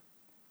time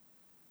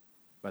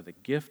by the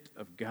gift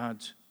of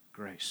God's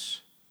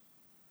grace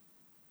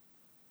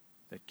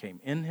that came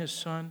in His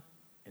Son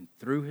and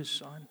through His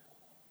Son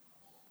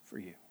for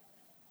you.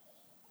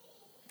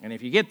 And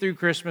if you get through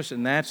Christmas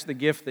and that's the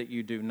gift that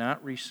you do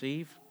not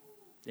receive,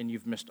 then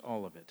you've missed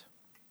all of it.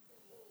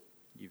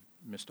 You've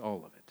missed all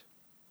of it.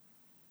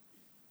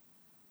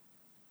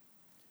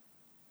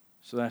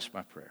 So that's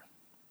my prayer.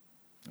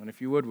 And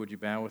if you would you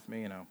bow with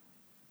me and I'll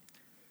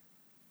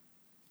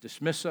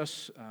dismiss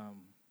us.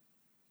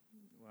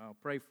 I'll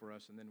pray for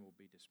us and then we'll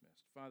be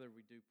dismissed. Father,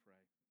 we do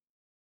pray.